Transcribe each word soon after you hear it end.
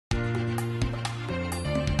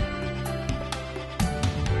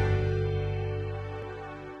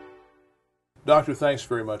Doctor, thanks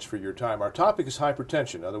very much for your time. Our topic is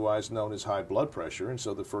hypertension, otherwise known as high blood pressure. And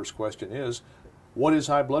so the first question is, what is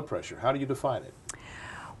high blood pressure? How do you define it?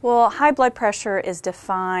 Well, high blood pressure is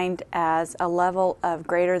defined as a level of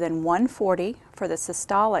greater than 140 for the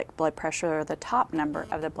systolic blood pressure, or the top number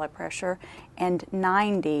of the blood pressure, and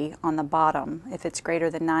 90 on the bottom. If it's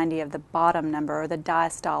greater than 90 of the bottom number, or the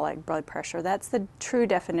diastolic blood pressure, that's the true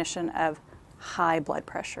definition of high blood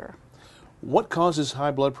pressure. What causes high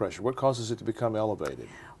blood pressure? What causes it to become elevated?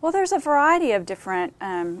 Well, there's a variety of different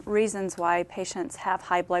reasons why patients have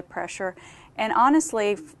high blood pressure. And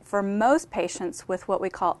honestly, for most patients with what we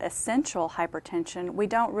call essential hypertension, we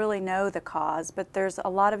don't really know the cause, but there's a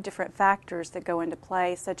lot of different factors that go into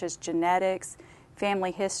play, such as genetics,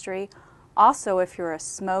 family history. Also, if you're a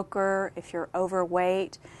smoker, if you're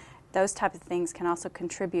overweight, those type of things can also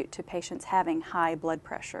contribute to patients having high blood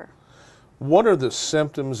pressure. What are the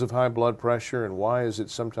symptoms of high blood pressure, and why is it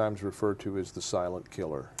sometimes referred to as the silent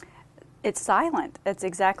killer? It's silent. That's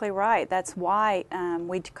exactly right. That's why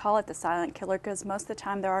we call it the silent killer, because most of the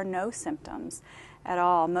time there are no symptoms at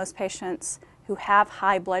all. Most patients who have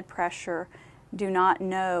high blood pressure do not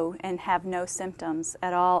know and have no symptoms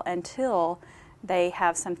at all until they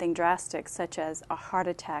have something drastic, such as a heart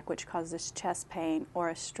attack, which causes chest pain, or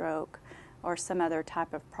a stroke, or some other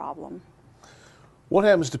type of problem. What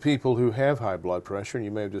happens to people who have high blood pressure? And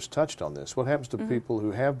you may have just touched on this. What happens to people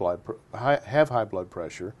who have high blood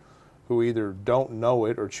pressure, who either don't know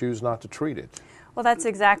it or choose not to treat it? Well, that's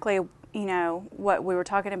exactly, what we were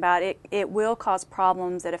talking about. It will cause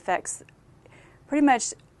problems. It affects pretty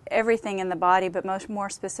much everything in the body, but more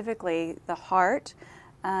specifically the heart.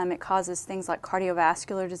 It causes things like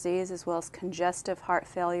cardiovascular disease, as well as congestive heart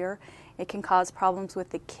failure. It can cause problems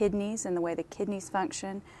with the kidneys and the way the kidneys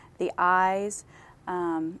function, the eyes,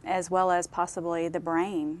 as well as possibly the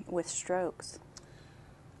brain with strokes.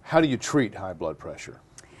 How do you treat high blood pressure?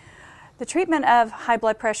 The treatment of high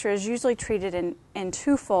blood pressure is usually treated in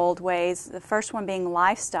twofold ways. The first one being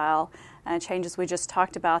lifestyle changes. We just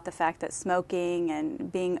talked about the fact that smoking and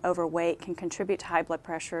being overweight can contribute to high blood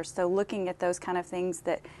pressure. So looking at those kind of things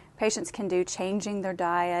that patients can do, changing their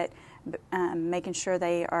diet, making sure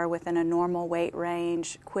they are within a normal weight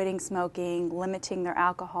range, quitting smoking, limiting their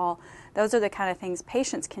alcohol. Those are the kind of things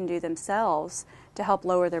patients can do themselves to help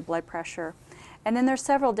lower their blood pressure. And then there's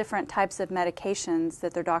several different types of medications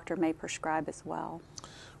that their doctor may prescribe as well.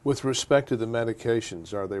 With respect to the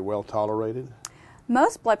medications, are they well tolerated?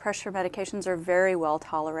 Most blood pressure medications are very well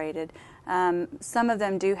tolerated. Some of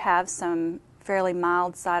them do have some fairly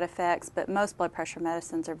mild side effects, but most blood pressure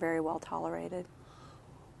medicines are very well tolerated.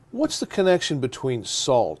 What's the connection between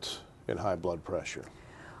salt and high blood pressure?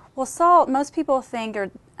 Well, salt, most people think,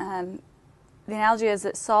 the analogy is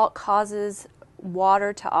that salt causes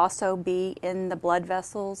water to also be in the blood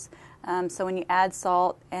vessels. So when you add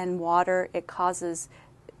salt and water, it causes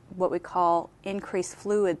what we call increased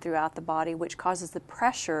fluid throughout the body, which causes the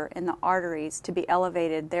pressure in the arteries to be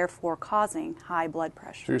elevated, therefore causing high blood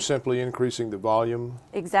pressure. So you're simply increasing the volume?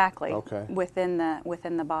 Exactly. Okay. Within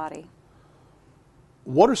the body.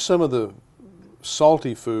 What are some of the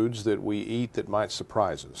salty foods that we eat that might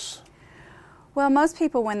surprise us? Well, most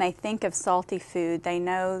people, when they think of salty food, they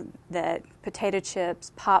know that potato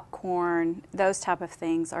chips, popcorn, those type of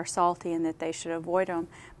things are salty and that they should avoid them.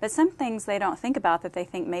 But some things they don't think about that they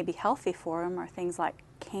think may be healthy for them are things like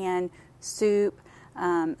canned soup.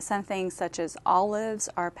 Some things such as olives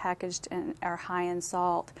are packaged and are high in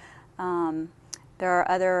salt. There are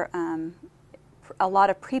other a lot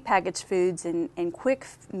of prepackaged foods and quick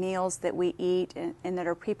meals that we eat and that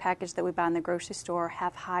are prepackaged that we buy in the grocery store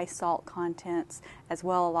have high salt contents as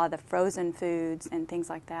well. A lot of the frozen foods and things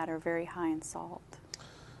like that are very high in salt.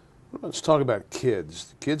 Let's talk about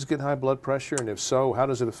kids. Kids get high blood pressure, and if so, how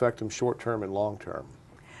does it affect them short-term and long-term?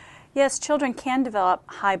 Yes, children can develop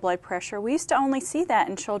high blood pressure. We used to only see that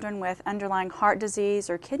in children with underlying heart disease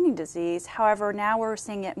or kidney disease. However, now we're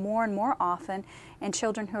seeing it more and more often in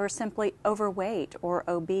children who are simply overweight or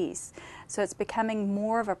obese. So it's becoming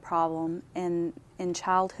more of a problem in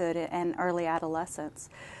childhood and early adolescence.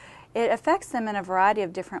 It affects them in a variety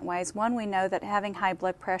of different ways. One, we know that having high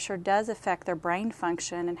blood pressure does affect their brain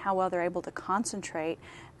function and how well they're able to concentrate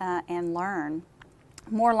and learn.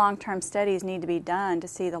 More long-term studies need to be done to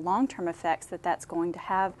see the long-term effects that that's going to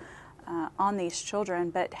have on these children,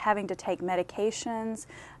 but having to take medications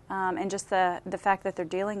and just the fact that they're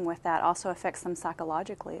dealing with that also affects them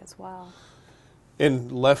psychologically as well.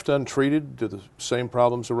 And left untreated, do the same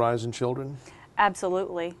problems arise in children?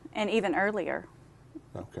 Absolutely, and even earlier.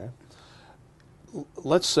 Okay.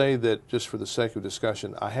 Let's say that, just for the sake of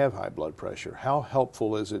discussion, I have high blood pressure. How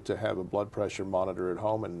helpful is it to have a blood pressure monitor at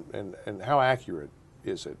home, and how accurate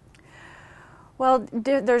is it? Well,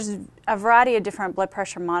 there's a variety of different blood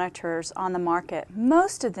pressure monitors on the market.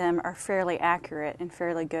 Most of them are fairly accurate and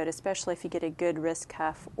fairly good, especially if you get a good wrist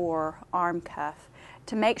cuff or arm cuff.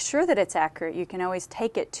 To make sure that it's accurate, you can always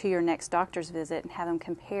take it to your next doctor's visit and have them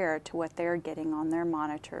compare to what they're getting on their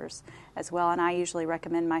monitors as well. And I usually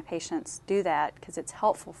recommend my patients do that because it's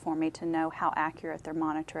helpful for me to know how accurate their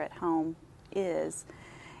monitor at home is.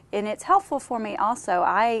 And it's helpful for me also.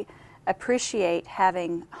 I appreciate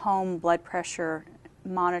having home blood pressure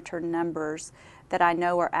monitor numbers that I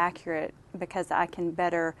know are accurate because I can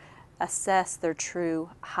better assess their true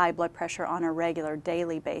high blood pressure on a regular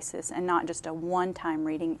daily basis and not just a one-time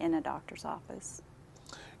reading in a doctor's office.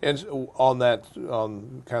 And on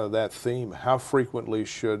kind of that theme, how frequently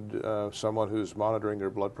should someone who's monitoring their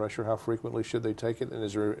blood pressure, how frequently should they take it, and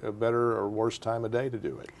is there a better or worse time of day to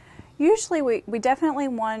do it? Usually we definitely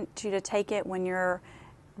want you to take it when you're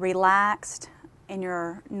relaxed, in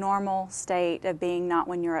your normal state of being, not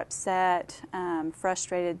when you're upset,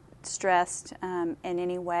 frustrated, stressed in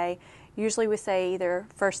any way. Usually we say either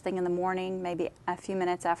first thing in the morning, maybe a few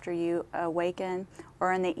minutes after you awaken,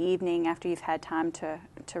 or in the evening after you've had time to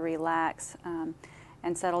relax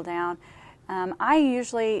and settle down. I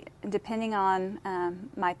usually, depending on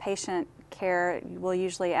my patient care, will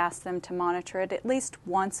usually ask them to monitor it at least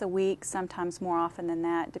once a week, sometimes more often than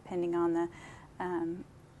that, depending on the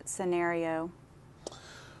scenario.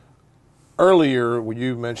 Earlier, when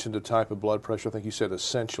you mentioned a type of blood pressure, I think you said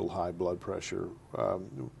essential high blood pressure,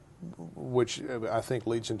 which I think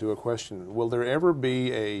leads into a question. Will there ever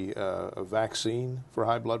be a vaccine for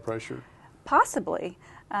high blood pressure? Possibly.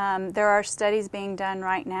 There are studies being done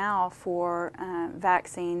right now for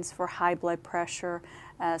vaccines for high blood pressure,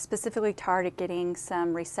 specifically targeting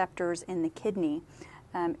some receptors in the kidney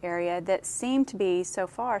area that so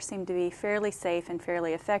far seem to be fairly safe and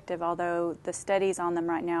fairly effective, although the studies on them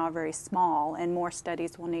right now are very small, and more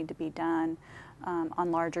studies will need to be done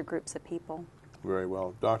on larger groups of people. Very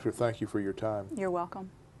well. Doctor, thank you for your time. You're welcome.